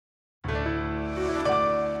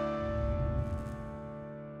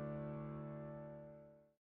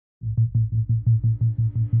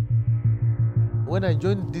When I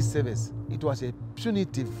joined this service, it was a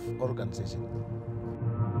punitive organization.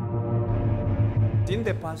 In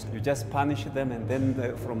the past, you just punish them and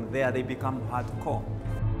then from there they become hardcore.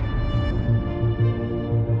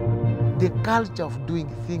 The culture of doing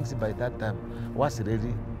things by that time was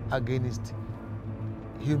really against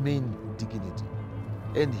human dignity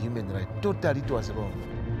and human rights. Totally, it was wrong.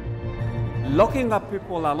 Locking up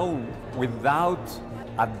people alone without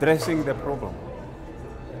addressing the problem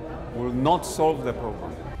will not solve the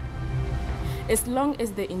problem. As long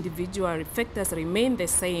as the individual factors remain the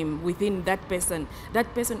same within that person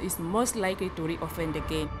is most likely to reoffend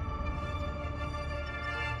again.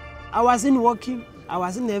 I wasn't working, I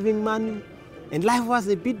wasn't having money, and life was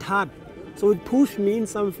a bit hard. So it pushed me in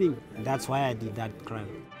something. That's why I did that crime.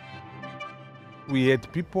 We had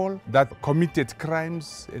people that committed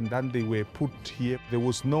crimes and then they were put here. There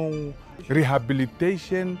was no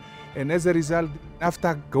rehabilitation, and as a result,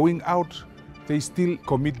 after going out, they still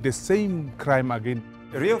commit the same crime again.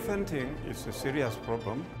 Reoffending is a serious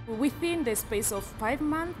problem. Within the space of 5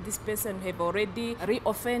 months, this person have already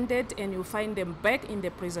reoffended and you find them back in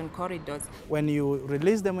the prison corridors. When you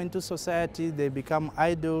release them into society, they become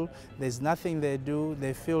idle, there's nothing they do,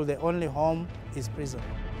 they feel the only home is prison.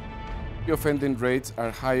 Reoffending rates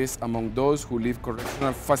are highest among those who leave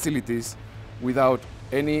correctional facilities without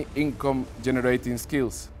any income-generating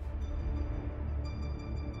skills.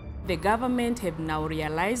 The government have now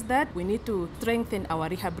realized that we need to strengthen our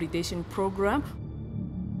rehabilitation program.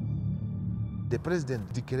 The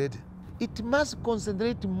president declared it must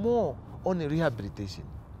concentrate more on rehabilitation.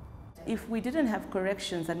 If we didn't have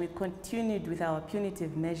corrections and we continued with our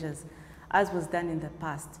punitive measures, as was done in the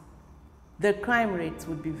past, the crime rates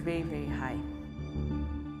would be very, very high.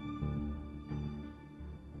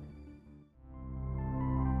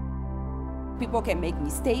 People can make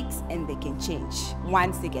mistakes and they can change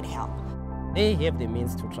once they get help. They have the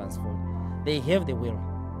means to transform. They have the will.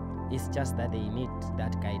 It's just that they need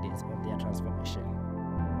that guidance on their transformation.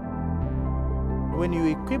 When you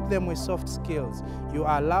equip them with soft skills, you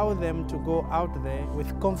allow them to go out there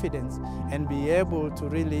with confidence and be able to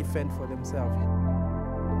really fend for themselves.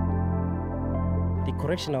 The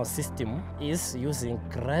correctional system is using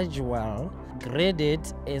gradual,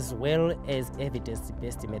 graded, as well as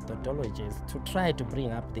evidence-based methodologies to try to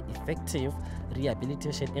bring up the effective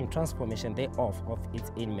rehabilitation and transformation thereof of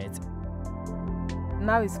its inmates.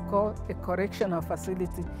 Now it's called a correctional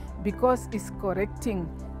facility because it's correcting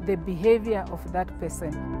the behavior of that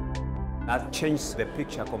person. That changes the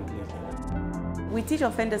picture completely. We teach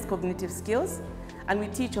offenders cognitive skills and we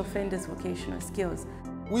teach offenders vocational skills.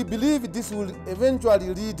 We believe this will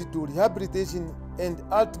eventually lead to rehabilitation and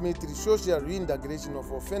ultimately social reintegration of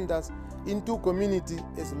offenders into community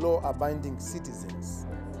as law-abiding citizens.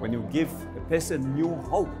 When you give a person new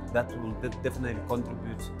hope, that will definitely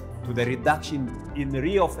contribute to the reduction in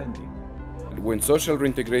reoffending. When social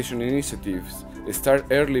reintegration initiatives start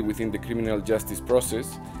early within the criminal justice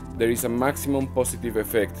process, there is a maximum positive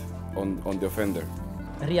effect on the offender.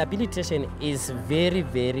 Rehabilitation is very,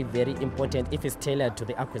 very, very important if it's tailored to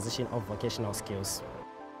the acquisition of vocational skills.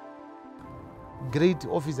 Great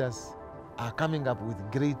officers are coming up with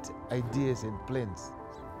great ideas and plans.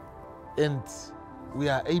 And we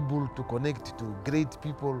are able to connect to great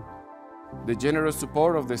people. The generous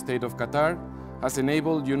support of the State of Qatar has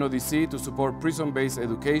enabled UNODC to support prison-based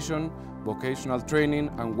education, vocational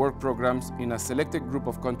training and work programs in a selected group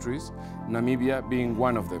of countries, Namibia being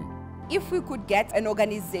one of them. If we could get an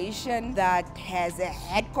organization that has a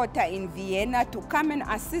headquarters in Vienna to come and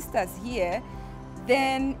assist us here,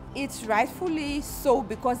 then it's rightfully so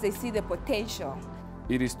because they see the potential.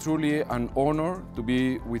 It is truly an honor to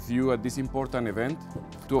be with you at this important event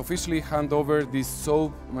to officially hand over this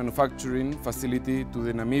soap manufacturing facility to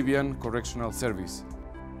the Namibian Correctional Service.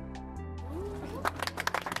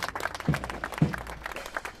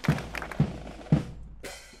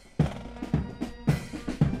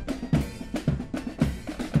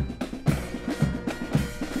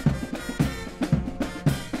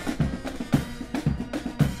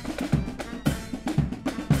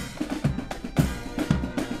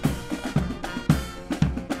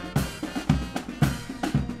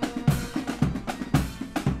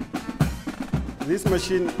 This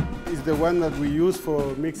machine is the one that we use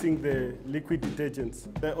for mixing the liquid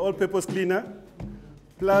detergents. The all-purpose cleaner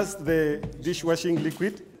plus the dishwashing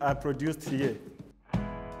liquid are produced here.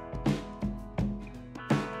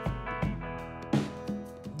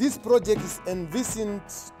 This project is envisioned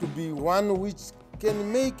to be one which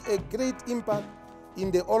can make a great impact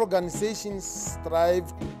in the organization's strive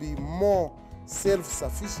to be more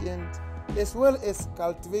self-sufficient as well as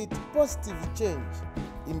cultivate positive change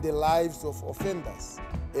in the lives of offenders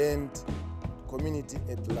and community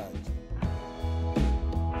at large.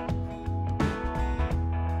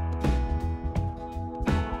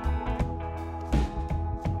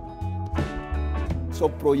 So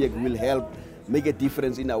project will help make a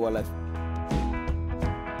difference in our life.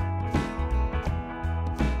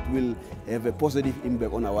 Will have a positive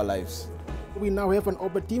impact on our lives. We now have an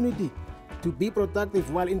opportunity to be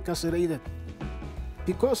productive while incarcerated.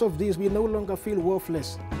 Because of this, we no longer feel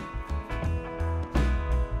worthless.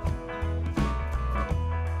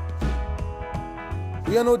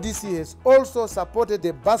 UNODC has also supported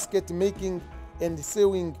the basket making and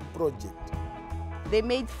sewing project. They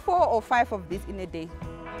made 4 or 5 of these in a day.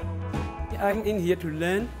 I'm in here to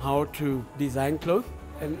learn how to design clothes,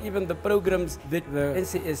 and even the programs that the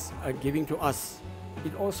NCS are giving to us.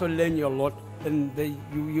 It also learns you a lot, and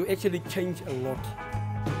you actually change a lot.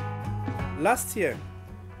 Last year,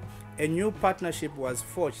 a new partnership was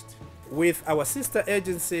forged with our sister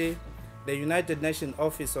agency, the United Nations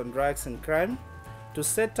Office on Drugs and Crime, to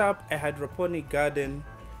set up a hydroponic garden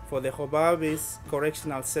for the Doha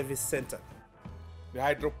Correctional Service Center. The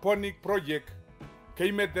hydroponic project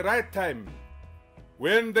came at the right time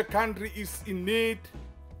when the country is in need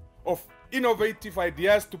of innovative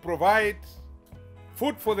ideas to provide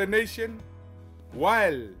food for the nation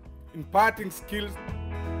while imparting skills.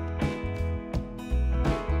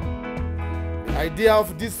 The idea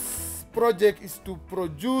of this project is to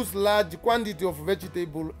produce large quantity of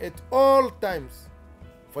vegetable at all times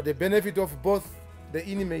for the benefit of both the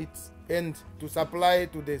inmates and to supply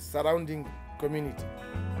to the surrounding community.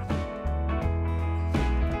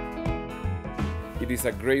 It is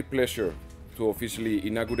a great pleasure to officially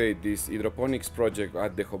inaugurate this hydroponics project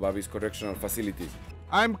at the Doha Correctional Facility.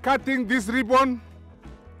 I'm cutting this ribbon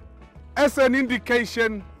as an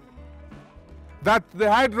indication that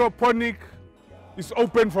the hydroponic is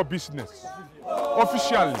open for business,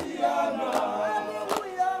 officially.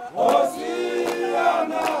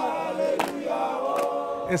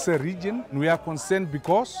 As a region, we are concerned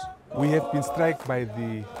because we have been struck by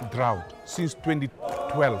the drought since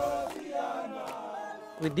 2012.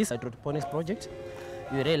 With this hydroponics project,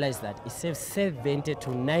 you realize that it saves 70 to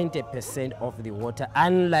 90% of the water,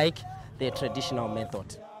 unlike the traditional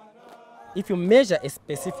method. If you measure a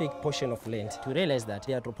specific portion of land, you realize that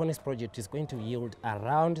the hydroponics project is going to yield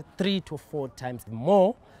around 3 to 4 times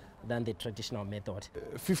more than the traditional method.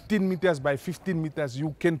 15 meters by 15 meters,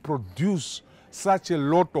 you can produce such a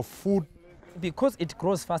lot of food. Because it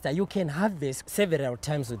grows faster, you can harvest several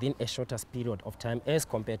times within a shorter period of time as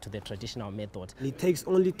compared to the traditional method. It takes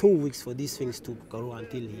only 2 weeks for these things to grow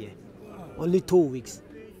until here. Only 2 weeks.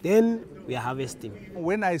 Then we are harvesting.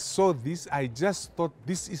 When I saw this, I just thought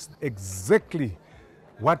this is exactly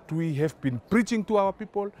what we have been preaching to our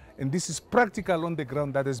people, and this is practical on the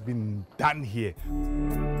ground that has been done here.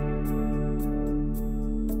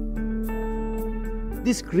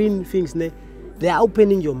 These green things, they are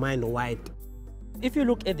opening your mind wide. If you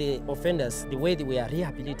look at the offenders, the way that we are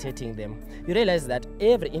rehabilitating them, you realize that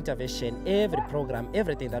every intervention, every program,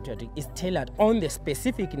 everything that we are doing is tailored on the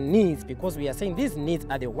specific needs, because we are saying these needs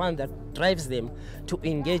are the one that drives them to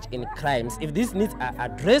engage in crimes. If these needs are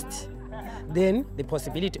addressed, then the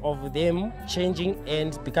possibility of them changing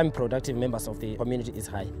and becoming productive members of the community is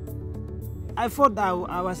high. I thought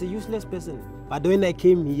I was a useless person, but when I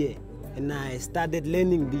came here and I started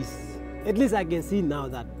learning this, at least I can see now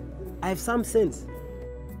that I have some sense.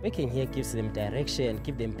 Working here gives them direction,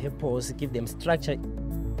 give them purpose, give them structure.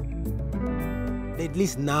 At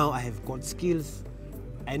least now I have got skills.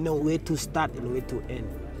 I know where to start and where to end.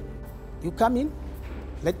 You come in,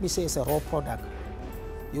 let me say it's a raw product.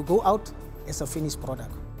 You go out, it's a finished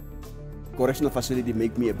product. Correctional facility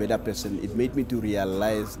made me a better person. It made me to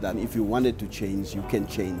realize that if you wanted to change, you can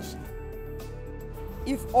change.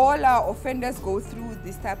 If all our offenders go through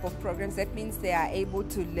this type of programs, that means they are able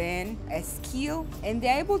to learn a skill and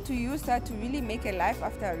they're able to use that to really make a life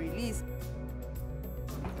after a release.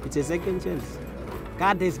 It's a second chance.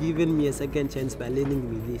 God has given me a second chance by learning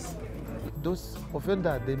with this. Those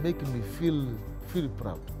offenders, they make me feel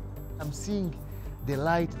proud. I'm seeing the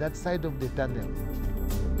light, that side of the tunnel.